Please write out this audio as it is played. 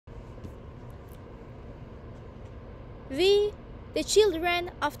We, the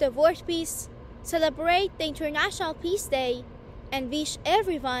children of the world peace, celebrate the International Peace Day and wish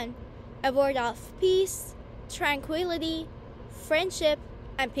everyone a world of peace, tranquility, friendship,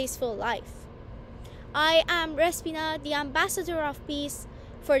 and peaceful life. I am Respina, the Ambassador of Peace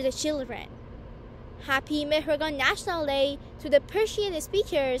for the Children. Happy Mehragan National Day to the Persian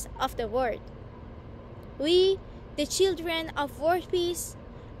speakers of the world. We, the children of world peace,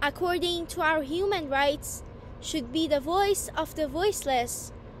 according to our human rights, should be the voice of the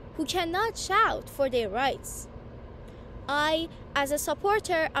voiceless who cannot shout for their rights. I, as a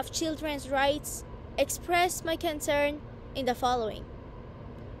supporter of children's rights, express my concern in the following.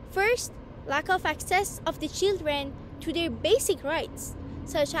 First, lack of access of the children to their basic rights,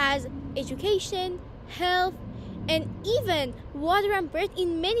 such as education, health, and even water and bread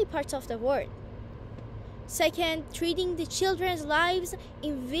in many parts of the world. Second, treating the children's lives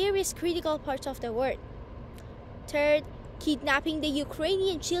in various critical parts of the world. Third, kidnapping the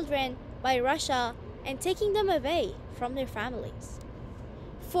Ukrainian children by Russia and taking them away from their families.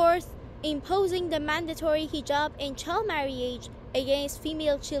 Fourth, imposing the mandatory hijab and child marriage against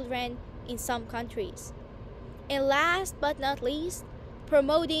female children in some countries. And last but not least,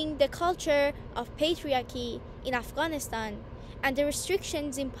 promoting the culture of patriarchy in Afghanistan and the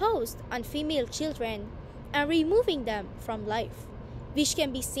restrictions imposed on female children and removing them from life, which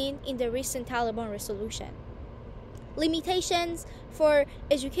can be seen in the recent Taliban resolution. Limitations for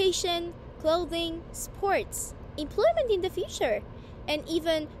education, clothing, sports, employment in the future, and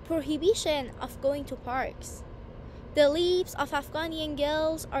even prohibition of going to parks. The lips of Afghani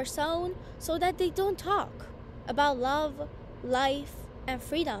girls are sewn so that they don't talk about love, life, and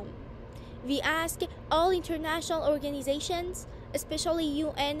freedom. We ask all international organizations, especially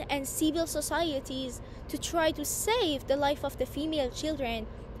UN and civil societies, to try to save the life of the female children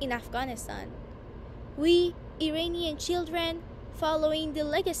in Afghanistan. We, Iranian children, following the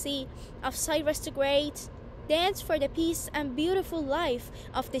legacy of Cyrus the Great, dance for the peace and beautiful life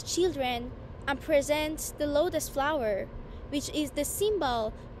of the children and present the lotus flower, which is the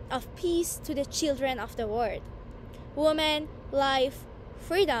symbol of peace to the children of the world. Women, life,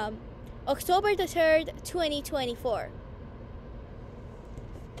 freedom. October the 3rd, 2024.